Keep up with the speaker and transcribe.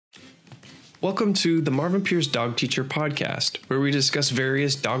Welcome to the Marvin Pierce Dog Teacher Podcast, where we discuss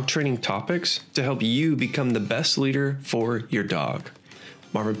various dog training topics to help you become the best leader for your dog.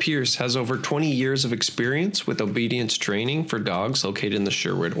 Marvin Pierce has over 20 years of experience with obedience training for dogs located in the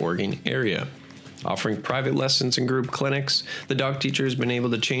Sherwood, Oregon area. Offering private lessons and group clinics, the dog teacher has been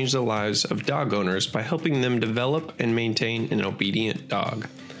able to change the lives of dog owners by helping them develop and maintain an obedient dog.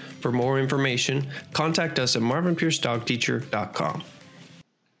 For more information, contact us at marvinpiercedogteacher.com.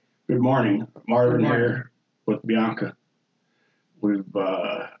 Good morning. Marvin here with Bianca.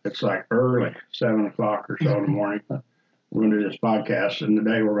 It's like early, 7 o'clock or so in the morning. We're going to do this podcast, and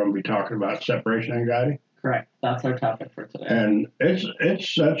today we're going to be talking about separation anxiety. Correct. That's our topic for today. And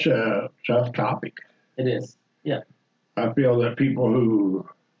it's such a tough topic. It is. Yeah. I feel that people who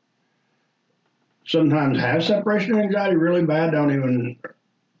sometimes have separation anxiety really bad don't even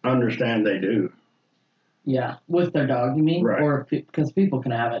understand they do. Yeah. With their dog, you mean? Right. Or because people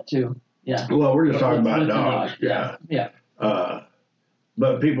can have it too. Yeah. Well, we're just talking about with dogs. The dog. Yeah.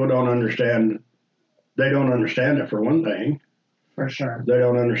 But people don't understand. They don't understand it for one thing. For sure. They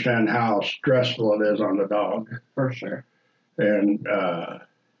don't understand how stressful it is on the dog. For sure. And I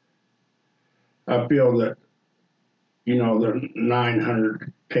feel that, the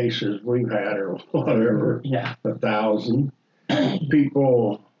 900 cases we've had or whatever, 1,000,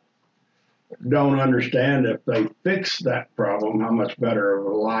 people don't understand if they fix that problem, how much better of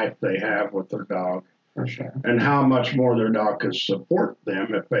a life they have with their dog. For sure. And how much more their dog can support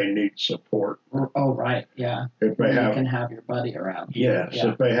them if they need support. Oh, right. Yeah. If they you can have your buddy around. Yes.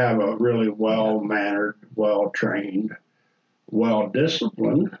 Yeah. If they have a really well-mannered, well-trained,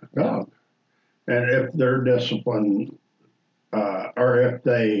 well-disciplined dog. And if they're disciplined, or if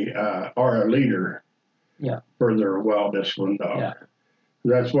they are a leader for their well-disciplined dog. Yeah.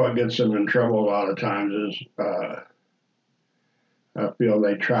 That's what gets them in trouble a lot of times is I feel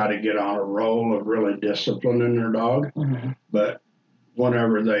they try to get on a roll of really disciplining their dog, but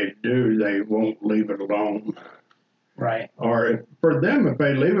whenever they do, they won't leave it alone. Right. Or for them, if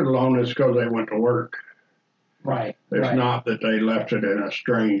they leave it alone, it's because they went to work. Right. It's not that they left it in a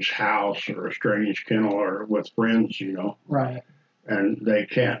strange house or a strange kennel or with friends, Right. And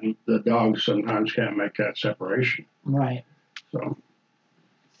the dogs sometimes can't make that separation. Right. So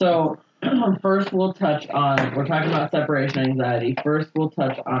first we're talking about separation anxiety. First we'll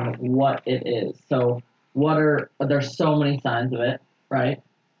touch on what it is. So there's so many signs of it, right?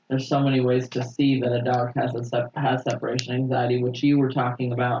 There's so many ways to see that a dog has separation anxiety, which you were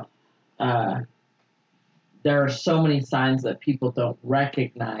talking about. There are so many signs that people don't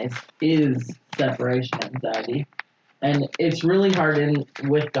recognize is separation anxiety. And it's really hard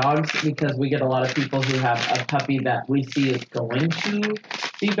with dogs because we get a lot of people who have a puppy that we see is going to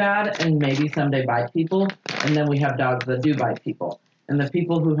be bad and maybe someday bite people. And then we have dogs that do bite people. And the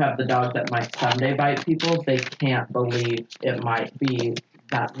people who have the dog that might someday bite people, they can't believe it might be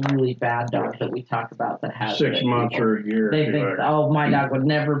that really bad dog that we talk about that has 6 months or a year. They think, my dog would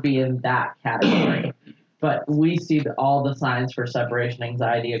never be in that category. But we see all the signs for separation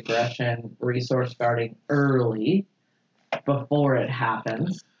anxiety, aggression, resource guarding early before it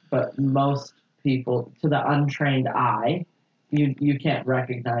happens. But most people, to the untrained eye, you can't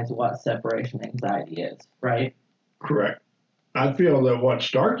recognize what separation anxiety is, right? Correct. I feel that what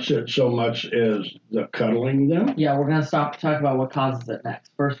starts it so much is the cuddling them. Yeah, we're going to talk about what causes it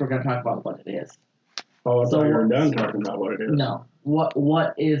next. First, we're going to talk about what it is. Oh, I thought you were done talking about what it is. No.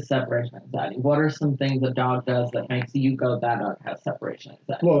 What is separation anxiety? What are some things a dog does that makes you go, that dog has separation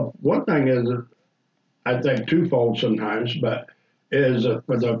anxiety? Well, one thing is, I think twofold sometimes, but is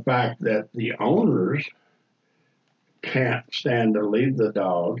for the fact that the owners can't stand to leave the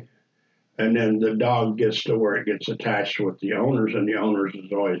dog, and then the dog gets to where it gets attached with the owners, and the owners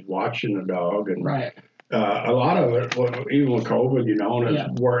is always watching the dog. And right. A lot of it, even with COVID, and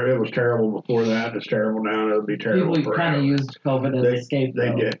it's where it was terrible before that, it's terrible now, and it'll be terrible forever. People kind of used COVID as a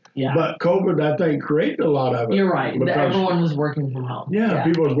scapegoat. They did. Yeah. But COVID, I think, created a lot of it. You're right. Everyone was working from home. Yeah,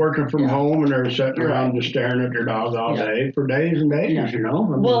 people was working from home, and they were sitting around just staring at their dog all day for days and days,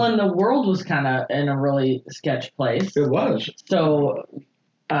 Well, and the world was kind of in a really sketch place. It was. So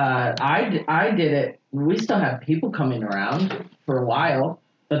I did it. We still had people coming around for a while.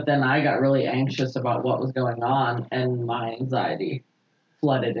 But then I got really anxious about what was going on, and my anxiety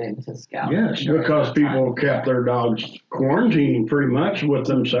flooded into Scout. Yes, because people kept their dogs quarantined pretty much with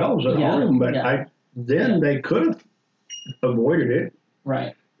themselves at home. But they could have avoided it.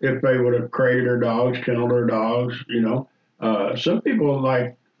 Right. If they would have crated their dogs, kenneled their dogs, Some people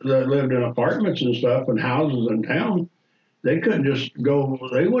that lived in apartments and stuff and houses in town, they couldn't just go,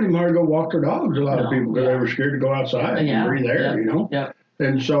 they wouldn't even hardly go walk their dogs, a lot of people, because they were scared to go outside and breathe air, Yep.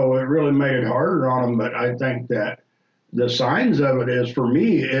 And so it really made it harder on them. But I think that the signs of it is, for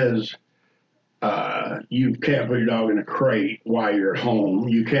me, is you can't put your dog in a crate while you're home.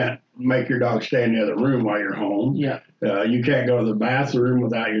 You can't make your dog stay in the other room while you're home. Yeah. You can't go to the bathroom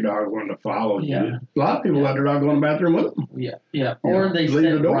without your dog wanting to follow Yeah. you. A lot of people let their dog go in the bathroom with them. Yeah. Yeah. You Or know, they leave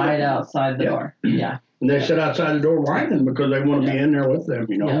the sit door right open. outside the door. Yeah. And they sit outside the door whining because they want to be in there with them,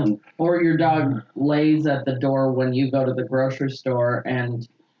 you know. Yeah. And Or your dog lays at the door when you go to the grocery store, and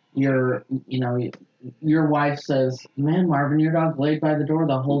your wife says, "Man, Marvin, your dog laid by the door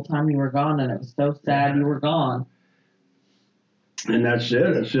the whole time you were gone, and it was so sad you were gone." And that's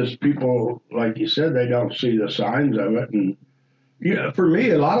it. It's just people, like you said, they don't see the signs of it. And for me,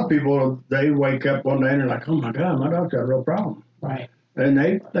 a lot of people, they wake up one day and they're like, "Oh my God, my dog's got a real problem." Right. And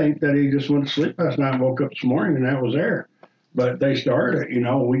they think that he just went to sleep last night and woke up this morning and that was there. But they started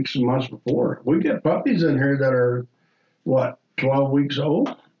it, weeks and months before. We get puppies in here that are, 12 weeks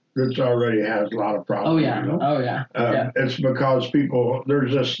old? That's already has a lot of problems. Oh yeah. Oh yeah. Yeah. It's because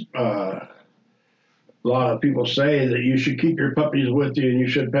there's this, a lot of people say that you should keep your puppies with you and you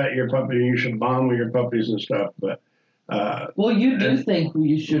should pet your puppy and you should bond with your puppies and stuff. But Well, you do think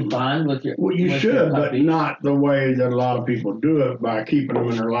you should bond with your well, you with should, your but puppy. not the way that a lot of people do it, by keeping them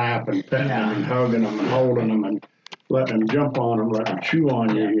in their lap and petting them and hugging them and holding them and letting them jump on them, letting them chew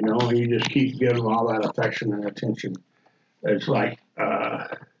on you. You just keep giving them all that affection and attention. It's like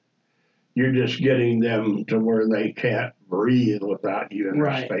you're just getting them to where they can't breathe without you in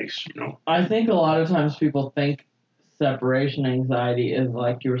Right. their space. I think a lot of times people think separation anxiety is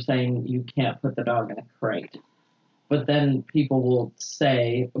like you were saying, you can't put the dog in a crate. But then people will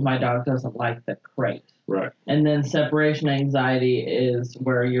say, my dog doesn't like the crate. Right. And then separation anxiety is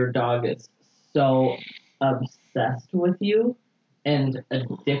where your dog is so obsessed with you and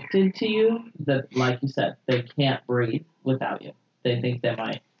addicted to you that, like you said, they can't breathe without you. They think they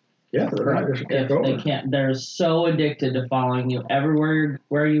might. Yeah, they're not just If they can't, they're so addicted to following you everywhere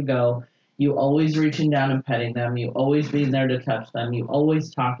where you go. You always reaching down and petting them. You always being there to touch them. You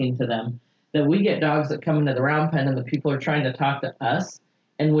always talking to them. That we get dogs that come into the round pen and the people are trying to talk to us,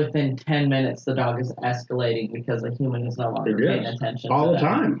 and within 10 minutes the dog is escalating because the human is no longer paying attention. All to the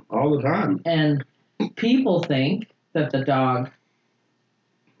them. all the time. And people think that the dog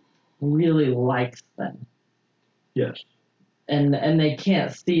really likes them. Yes. And they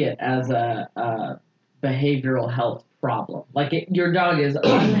can't see it as a behavioral health problem. Like your dog is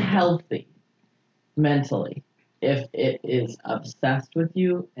unhealthy mentally if it is obsessed with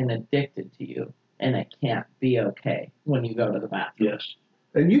you and addicted to you, and it can't be okay when you go to the bathroom. Yes.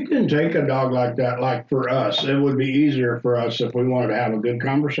 And you can take a dog like that. Like for us, it would be easier for us if we wanted to have a good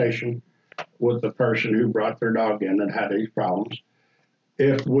conversation with the person who brought their dog in and had these problems.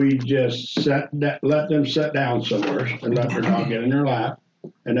 If we just let them sit down somewhere and let their dog get in their lap,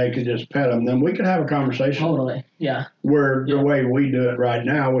 and they could just pet them, then we could have a conversation. Totally, yeah. Where the way we do it right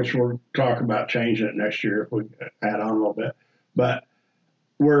now, which we're talking about changing it next year if we add on a little bit, but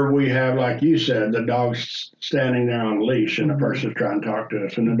where we have, like you said, the dog's standing there on a leash and the person's trying to talk to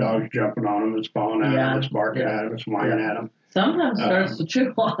us, and the dog's jumping on them, it's pawing at them, it's barking at them, it's whining at them. Sometimes starts to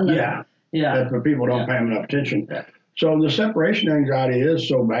chew on them. Yeah. Yeah. That's when people don't pay them enough attention. Yeah. So the separation anxiety is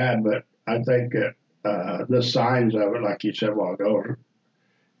so bad, but I think that the signs of it, like you said a while ago,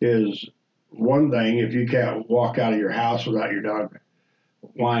 is one thing. If you can't walk out of your house without your dog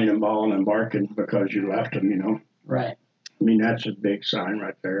whining and bawling and barking because you left him, Right. I mean, that's a big sign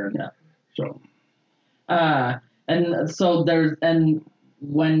right there. And Yeah. So. And so and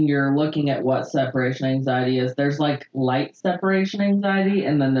when you're looking at what separation anxiety is, there's like light separation anxiety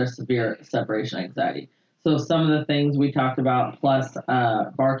and then there's severe separation anxiety. So some of the things we talked about, plus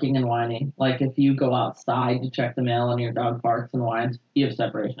barking and whining, like if you go outside to check the mail and your dog barks and whines, you have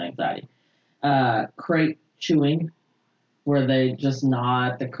separation anxiety. Crate chewing, where they just gnaw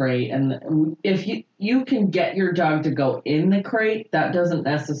at the crate. And if you can get your dog to go in the crate, that doesn't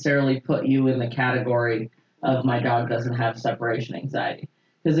necessarily put you in the category of my dog doesn't have separation anxiety.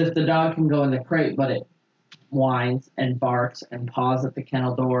 Because if the dog can go in the crate, but it whines and barks and paws at the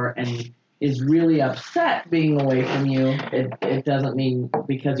kennel door and is really upset being away from you, it doesn't mean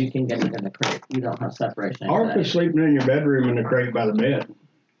because you can get it in the crate, you don't have separation anxiety. Or if it's sleeping in your bedroom in the crate by the bed.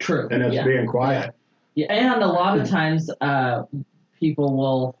 True. And it's being quiet. Yeah, and a lot of times people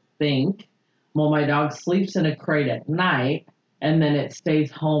will think, well, my dog sleeps in a crate at night, and then it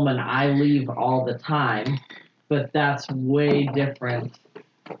stays home and I leave all the time. But that's way different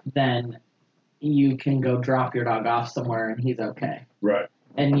than you can go drop your dog off somewhere and he's okay. Right.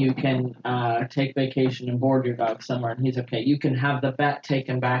 And you can take vacation and board your dog somewhere and he's okay. You can have the vet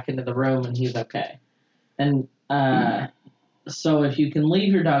taken back into the room and he's okay. And So if you can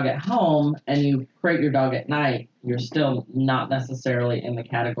leave your dog at home and you crate your dog at night, you're still not necessarily in the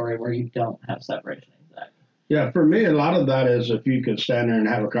category where you don't have separation anxiety. Yeah, for me, a lot of that is if you could stand there and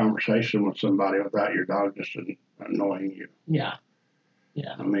have a conversation with somebody without your dog just annoying you. Yeah.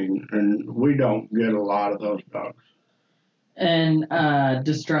 Yeah. I mean, and we don't get a lot of those dogs. And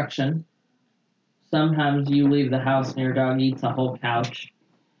destruction. Sometimes you leave the house and your dog eats a whole couch.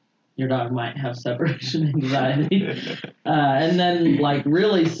 Your dog might have separation anxiety. And then, like,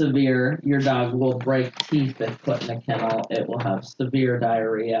 really severe, your dog will break teeth if put in a kennel. It will have severe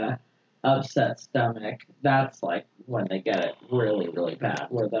diarrhea, upset stomach. That's, like, when they get it really, really bad.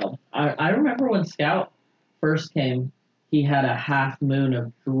 Where I remember when Scout first came, he had a half moon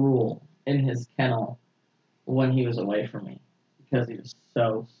of drool in his kennel when he was away from me because he was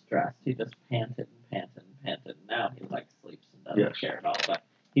so stressed. He just panted and panted and panted. Now he, like, sleeps and doesn't care at all. But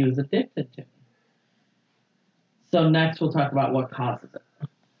he was addicted to me. So next we'll talk about what causes it.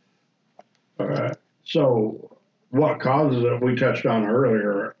 All right. So what causes it, we touched on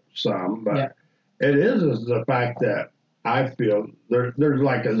earlier some, but it is the fact that I feel there's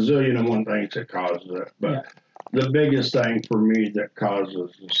like a zillion and one things that causes it. But the biggest thing for me that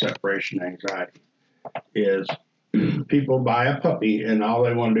causes the separation anxiety is people buy a puppy and all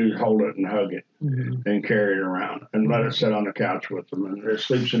they want to do is hold it and hug it and carry it around and let it sit on the couch with them and it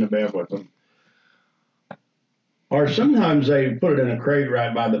sleeps in the bed with them. Or sometimes they put it in a crate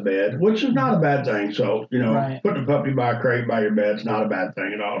right by the bed, which is not a bad thing. So, putting a puppy by a crate by your bed is not a bad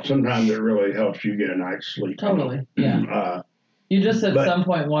thing at all. Sometimes it really helps you get a night's sleep. Totally, yeah. You just at some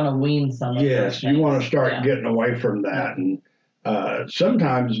point want to wean some of yes, you want to start getting away from that. And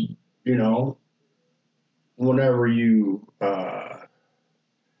sometimes, whenever you have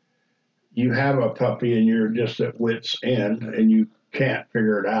a puppy and you're just at wit's end and you can't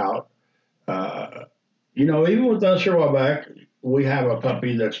figure it out, even with us a while back, we have a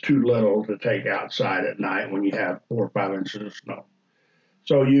puppy that's too little to take outside at night when you have 4 or 5 inches of snow.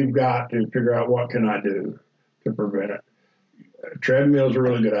 So you've got to figure out what can I do to prevent it. Treadmill's a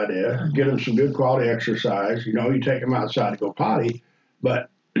really good idea. Get them some good quality exercise. You take them outside to go potty, but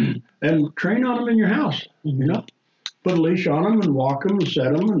and train on them in your house. Put a leash on them and walk them and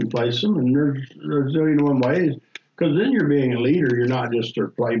set them and place them. And there's a zillion and one ways. Because then you're being a leader. You're not just their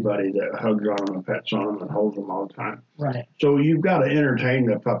play buddy that hugs on them and pets on them and holds them all the time. Right. So you've got to entertain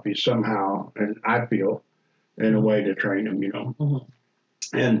the puppy somehow, and I feel, in a way to train them,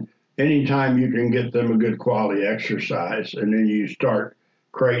 And anytime you can get them a good quality exercise, and then you start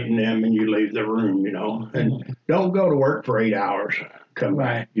crating them and you leave the room, and don't go to work for 8 hours. Come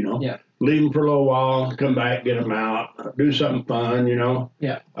back, leave them for a little while, come back, get them out, do something fun,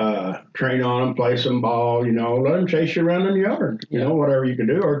 train on them, play some ball, let them chase you around in the yard, whatever you can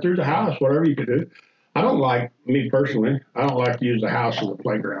do, or through the house, whatever you can do. Me personally, I don't like to use the house as a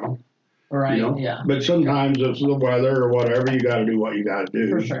playground. Right, But sometimes it's the weather or whatever, you got to do what you got to do.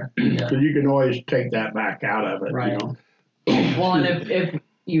 For sure. So you can always take that back out of it, Right. Well, and if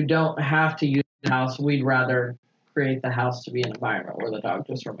you don't have to use the house, we'd rather create the house to be an environment where the dog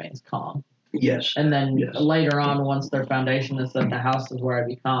just remains calm. Yes. And then later on, once their foundation is that the house is where I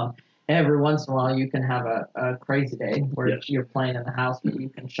be calm, every once in a while you can have a crazy day where you're playing in the house, but you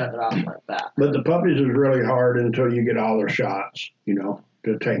can shut it off like that. But the puppies is really hard until you get all their shots,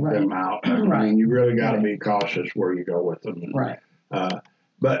 to take them out. I mean, you really got to be cautious where you go with them. Right.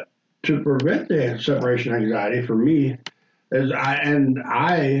 But to prevent the separation anxiety, for me,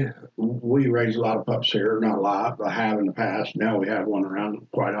 we raise a lot of pups here, not a lot, but I have in the past. Now we have one around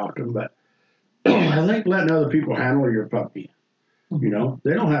quite often, but I think letting other people handle your puppy, they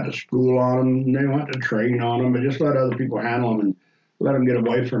don't have to school on them, they don't have to train on them, but just let other people handle them and let them get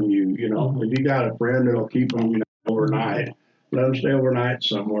away from you, If you got a friend that'll keep them, overnight, let them stay overnight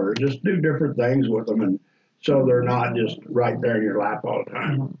somewhere, just do different things with them, and so they're not just right there in your lap all the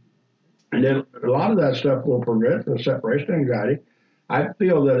time. And then a lot of that stuff will prevent the separation anxiety. I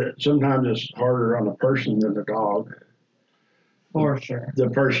feel that sometimes it's harder on the person than the dog. For sure. The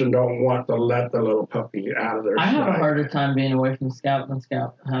person don't want to let the little puppy out of their sight. I have a harder time being away from Scout than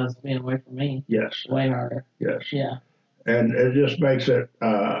Scout has being away from me. Yes. Way harder. Yes. Yeah. And it just makes it,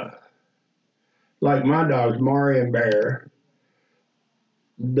 like my dogs, Mari and Bear,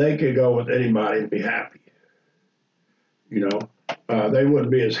 they could go with anybody and be happy. They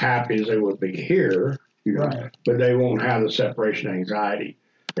wouldn't be as happy as they would be here, but they won't have the separation anxiety.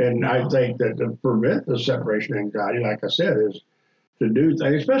 And I think that to prevent the separation anxiety, like I said, is to do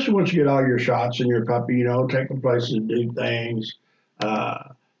things, especially once you get all your shots in your puppy, take them places and do things.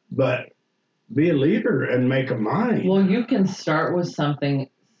 But be a leader and make a mind. Well, you can start with something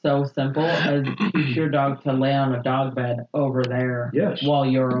so simple as teach your dog to lay on a dog bed over there Yes. while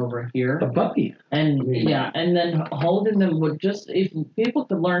you're over here. A puppy. And and then holding them would just, if people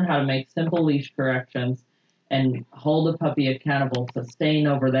could learn how to make simple leash corrections and hold a puppy accountable to staying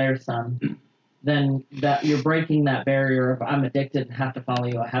over there some, then that you're breaking that barrier of I'm addicted and have to follow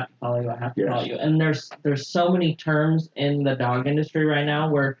you, I have to follow you, I have to follow you. And there's so many terms in the dog industry right now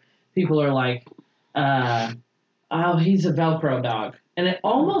where people are like, oh, he's a Velcro dog. And it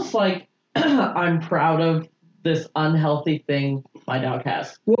almost like I'm proud of this unhealthy thing my dog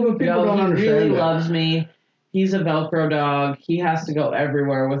has. Well, but people don't understand he really that. loves me. He's a Velcro dog. He has to go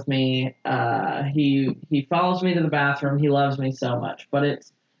everywhere with me. He follows me to the bathroom. He loves me so much. But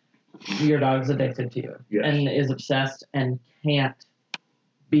it's your dog's addicted to you and is obsessed and can't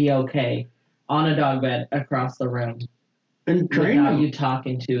be okay on a dog bed across the room and train without them. you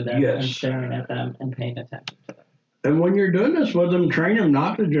talking to them and staring at them and paying attention to them. And when you're doing this with them, train them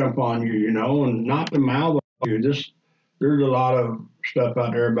not to jump on you, and not to mouth on you. There's a lot of stuff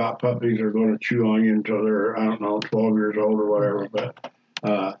out there about puppies that are going to chew on you until they're, 12 years old or whatever.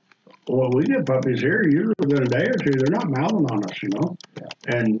 But when we get puppies here, usually within a day or two, they're not mouthing on us,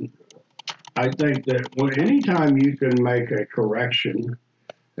 Yeah. And I think that anytime you can make a correction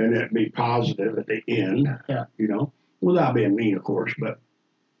and it be positive at the end, without being mean, of course, but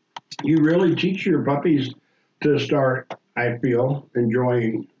you really teach your puppies to start, I feel,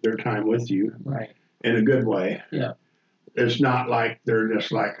 enjoying their time with you in a good way. Yeah. It's not like they're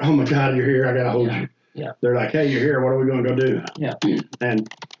just like, oh my God, you're here, I got to hold you. Yeah. They're like, hey, you're here, what are we going to go do? Yeah. And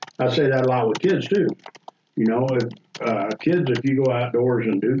I say that a lot with kids too. Kids, if you go outdoors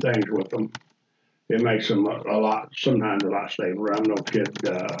and do things with them, it makes them sometimes a lot stabler. I'm no kid,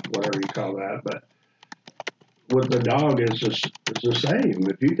 whatever you call that, but with the dog, it's the same.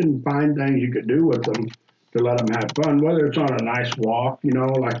 If you can find things you could do with them to let them have fun, whether it's on a nice walk,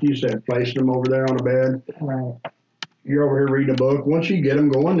 like you said, placing them over there on a bed. Right. You're over here reading a book. Once you get them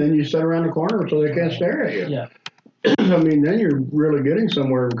going, then you sit around the corner so they can't stare at you. Yeah. Then you're really getting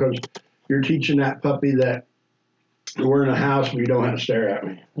somewhere because you're teaching that puppy that we're in a house, but you don't have to stare at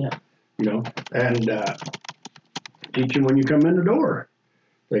me. Yeah. And teach them when you come in the door.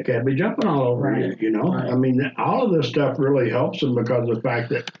 They can't be jumping all over you, Right. All of this stuff really helps them because of the fact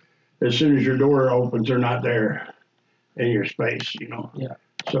that as soon as your door opens, they're not there in your space, Yeah.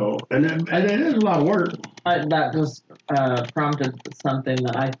 So, and it is a lot of work. That just prompted something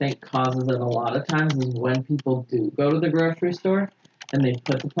that I think causes it a lot of times is when people do go to the grocery store and they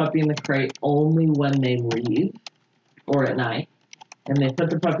put the puppy in the crate only when they leave or at night. And they put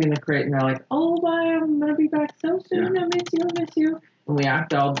the puppy in the crate and they're like, oh, bye, I'm going to be back so soon. I miss you.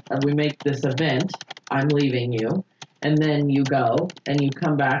 And we make this event, I'm leaving you. And then you go and you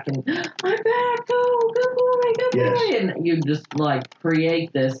come back and I'm back, good boy. And you just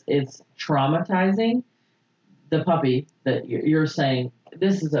create this. It's traumatizing the puppy that you're saying,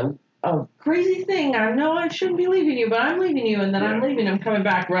 this is a crazy thing. I know I shouldn't be leaving you, but I'm leaving you. And then I'm leaving, I'm coming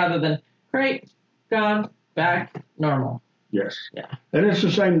back rather than great, gone, back, normal. Yes. Yeah. And it's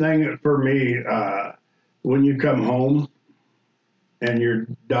the same thing for me when you come home and your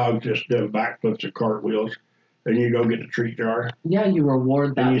dog just doing backflips and cartwheels and you go get the treat jar. Yeah, you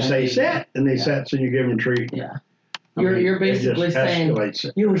reward that. And you say, sit, and they sit, and you give them a treat. Yeah. You're basically saying, it.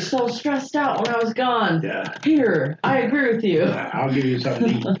 You were so stressed out when I was gone. Yeah. Here, I agree with you. I'll give you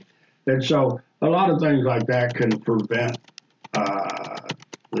something to eat. And so a lot of things like that can prevent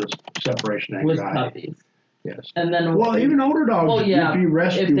the separation anxiety. With puppies. Yes. And then, even older dogs, if you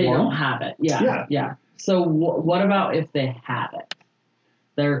rescue if they one. don't have it. Yeah. So what about if they have it?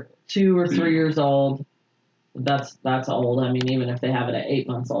 They're 2 or 3 years old. That's old. Even if they have it at 8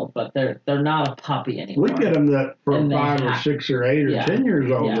 months old, but they're not a puppy anymore. We get them that from 5 or 6 or 8 or 10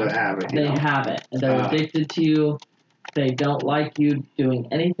 years old that have it. They have it. They're addicted to you. They don't like you doing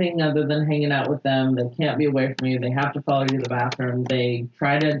anything other than hanging out with them. They can't be away from you. They have to follow you to the bathroom. They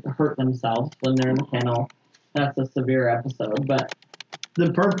try to hurt themselves when they're in the kennel. That's a severe episode, but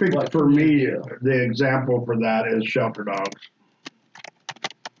the perfect for me, the example for that is shelter dogs.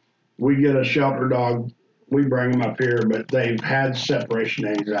 We get a shelter dog, we bring them up here, but they've had separation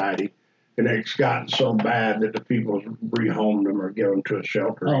anxiety, and it's gotten so bad that the people rehome them or give them to a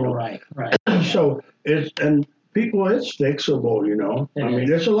shelter. Oh, right. So it's fixable,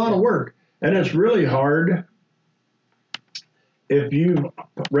 it's a lot of work, and it's really hard. If you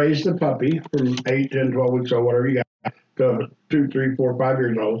raised a puppy from 8, 10, 12 weeks old, whatever you got, to 2, 3, 4, 5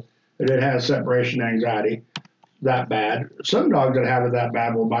 years old, and it has separation anxiety that bad, some dogs that have it that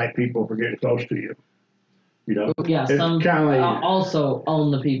bad will bite people for getting close to you. Yeah, some also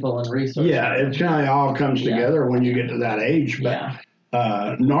own the people and research. Yeah, it kind of all comes together when you get to that age. But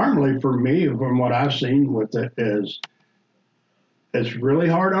Normally for me, from what I've seen with it, is it's really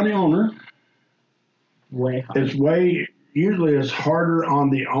hard on the owner. Way hard. Usually it's harder on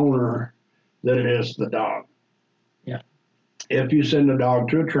the owner than it is the dog. Yeah. If you send a dog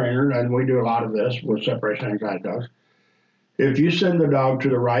to a trainer, and we do a lot of this with separation anxiety dogs, if you send the dog to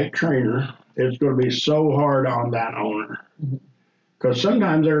the right trainer, it's going to be so hard on that owner. Because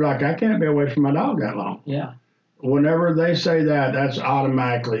sometimes they're like, I can't be away from my dog that long. Yeah. Whenever they say that, that's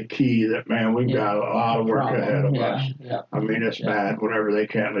automatically key that, man, we've got a lot of work ahead of us. Yeah. I mean, it's bad whenever they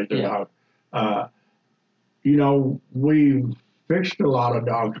can't leave the dog. We've fixed a lot of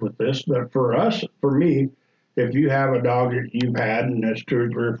dogs with this, but for me, if you have a dog that you've had and it's 2 or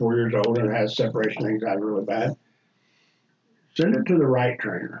 3 or 4 years old and has separation anxiety really bad, send it to the right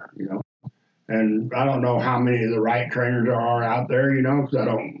trainer, And I don't know how many of the right trainers there are out there, because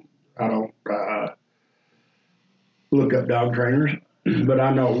I don't look up dog trainers. But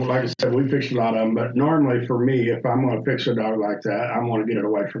I know, like I said, we fixed a lot of them. But normally for me, if I'm going to fix a dog like that, I want to get it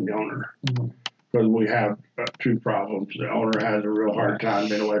away from the owner. Because we have 2 problems. The owner has a real hard time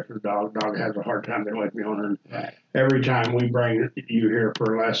being away from the dog. Dog has a hard time being away from the owner. And every time we bring you here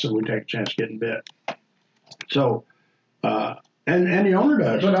for a lesson, we take a chance of getting bit. So, and the owner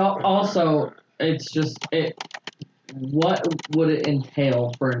does. But also, it's just what would it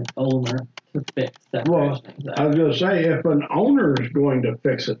entail for an owner to fix that? Well, I was going to say, if an owner is going to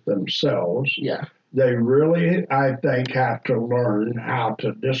fix it themselves, they really, I think, have to learn how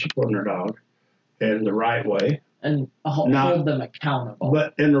to discipline their dog in the right way. And hold them accountable.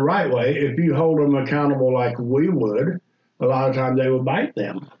 But in the right way, if you hold them accountable like we would, a lot of times they would bite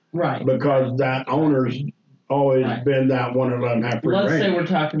them. Right. Because that owner's always been that one that let them have free rein. Let's say we're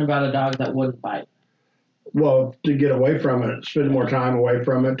talking about a dog that wouldn't bite. Well, to get away from it, spend more time away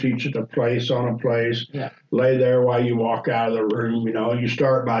from it, teach it to place on a place, lay there while you walk out of the room. You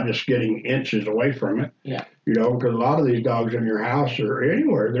start by just getting inches away from it. Yeah. Because a lot of these dogs in your house or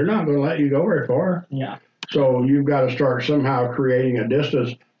anywhere, they're not going to let you go very far. Yeah. So you've got to start somehow creating a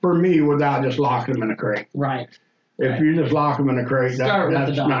distance, for me, without just locking them in a crate. Right. If you just lock them in a crate,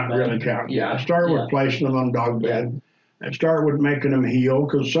 that's not really counting. Start with placing them on dog bed. And start with making them heal,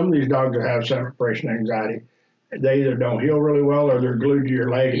 because some of these dogs that have separation anxiety, they either don't heal really well or they're glued to your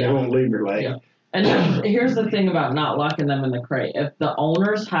leg and they won't leave your leg. Yeah. And here's the thing about not locking them in the crate. If the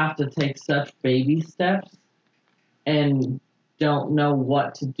owners have to take such baby steps and don't know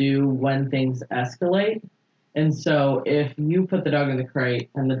what to do when things escalate, and so if you put the dog in the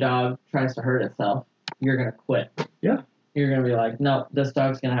crate and the dog tries to hurt itself, you're going to quit. Yeah. You're going to be like, no, this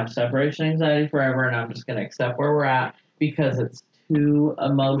dog's going to have separation anxiety forever, and I'm just going to accept where we're at because it's too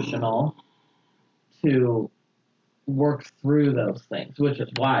emotional to work through those things, which is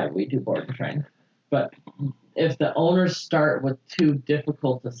why we do board and train. But if the owners start with too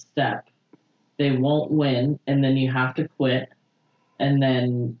difficult a step, they won't win, and then you have to quit, and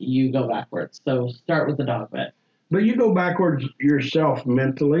then you go backwards. So start with the dog vet. But you go backwards yourself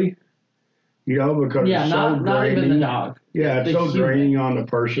mentally, because it's so draining. Not even the dog. Yeah, it's so draining on the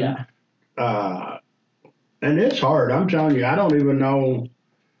person. Yeah. And it's hard. I'm telling you, I don't even know.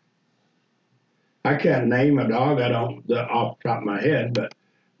 I can't name a dog. Off the top of my head, but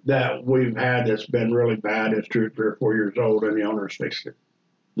that we've had that's been really bad is 2 or 3 or 4 years old, and the owners fixed it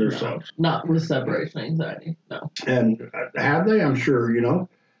themselves. No, not with separation anxiety. No. And have they? I'm sure,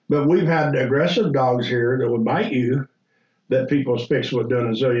 But we've had aggressive dogs here that would bite you that people's fixed with doing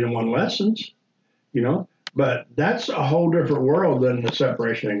 1,000,001 lessons, But that's a whole different world than the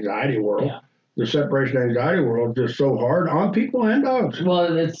separation anxiety world. Yeah. The separation anxiety world is just so hard on people and dogs.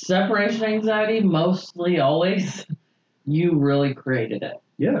 Well, it's separation anxiety mostly always. You really created it.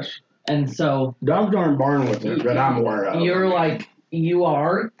 Yes. And so dogs aren't born with it that I'm aware of. You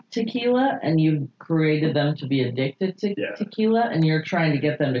are tequila, and you've created them to be addicted to tequila, and you're trying to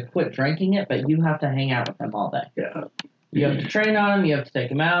get them to quit drinking it, but you have to hang out with them all day. Yeah. You have to train on them. You have to take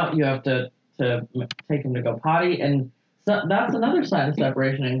them out. You have to take them to go potty, and so that's another sign of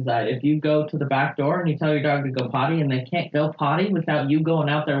separation anxiety. If you go to the back door and you tell your dog to go potty and they can't go potty without you going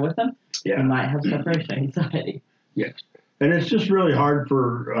out there with them, you might have separation anxiety. Yes. And it's just really hard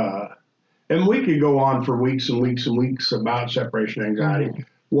for, and we could go on for weeks and weeks and weeks about separation anxiety,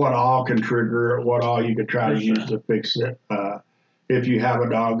 what all can trigger it, what all you could try to use to fix it. If you have a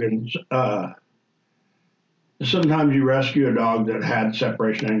dog, and sometimes you rescue a dog that had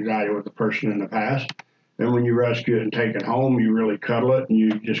separation anxiety with a person in the past. And when you rescue it and take it home, you really cuddle it and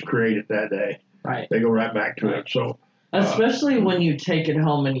you just create it that day. Right. They go right back to it. So Especially when you take it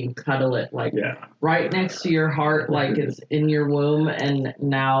home and you cuddle it like right next to your heart, like it's in your womb, and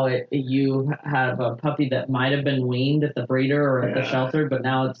now you have a puppy that might have been weaned at the breeder or at the shelter, but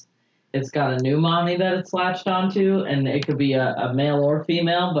now it's got a new mommy that it's latched onto, and it could be a male or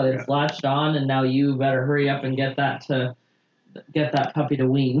female, but it's latched on, and now you better hurry up and get that puppy to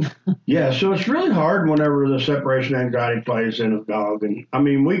wean. Yeah, so it's really hard whenever the separation anxiety plays in a dog. And I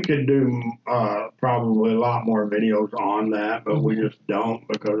mean, we could do probably a lot more videos on that, but we just don't,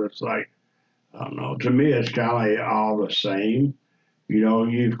 because it's like, I don't know, to me, it's kind of all the same. You know,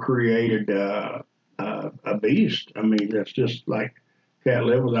 you've created a beast. I mean, it's just like, can't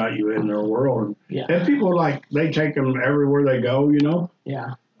live without you in their world. And people, like, they take them everywhere they go, you know?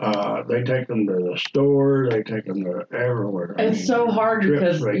 Yeah. They take them to the store. They take them to everywhere. It's so hard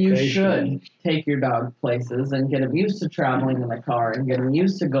trips, because you should take your dog places and get them used to traveling in the car and get them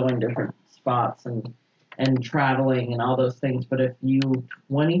used to going different spots and traveling and all those things. But if you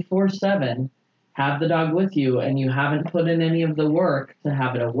 24/7 have the dog with you and you haven't put in any of the work to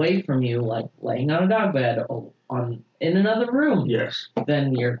have it away from you, like laying on a dog bed or in another room,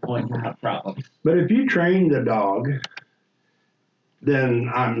 then you're going to have problems. But if you train the dog, then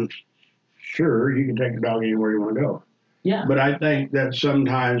I'm sure you can take the dog anywhere you want to go. Yeah. But I think that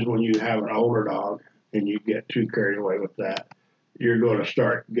sometimes when you have an older dog and you get too carried away with that, you're going to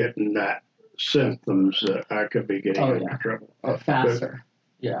start getting that symptoms that I could be getting into trouble. Faster.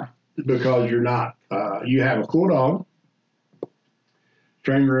 Because you're not, you have a cool dog,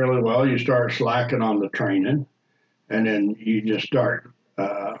 trained really well, you start slacking on the training, and then you just start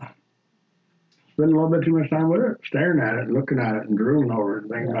spending a little bit too much time with it, staring at it, and looking at it, and drooling over it,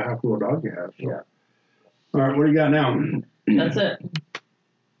 and thinking about how cool a dog you have. So. All right, what do you got now? That's it.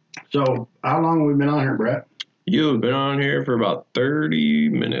 So, how long have we been on here, Brett? You've been on here for about 30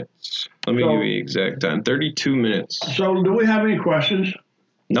 minutes. Let me give you the exact time. 32 minutes. So, do we have any questions?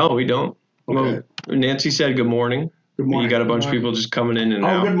 No, we don't. Okay. Well, Nancy said good morning. Good morning. You got a bunch of people just coming in and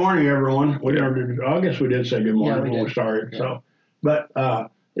out. Oh, good morning, everyone. I guess we did say good morning when we started. Yeah. So, but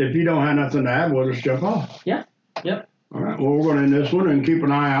if you don't have nothing to add, we'll just jump off. Yeah. Yep. All right. Well, we're going to end this one and keep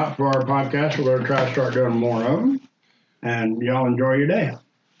an eye out for our podcast. We're going to try to start doing more of them. And y'all enjoy your day.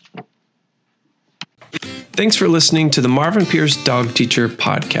 Thanks for listening to the Marvin Pierce Dog Teacher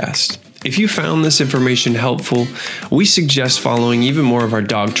Podcast. If you found this information helpful, we suggest following even more of our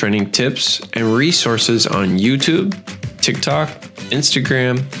dog training tips and resources on YouTube, TikTok,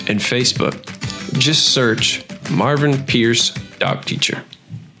 Instagram, and Facebook. Just search Marvin Pierce Dog Teacher.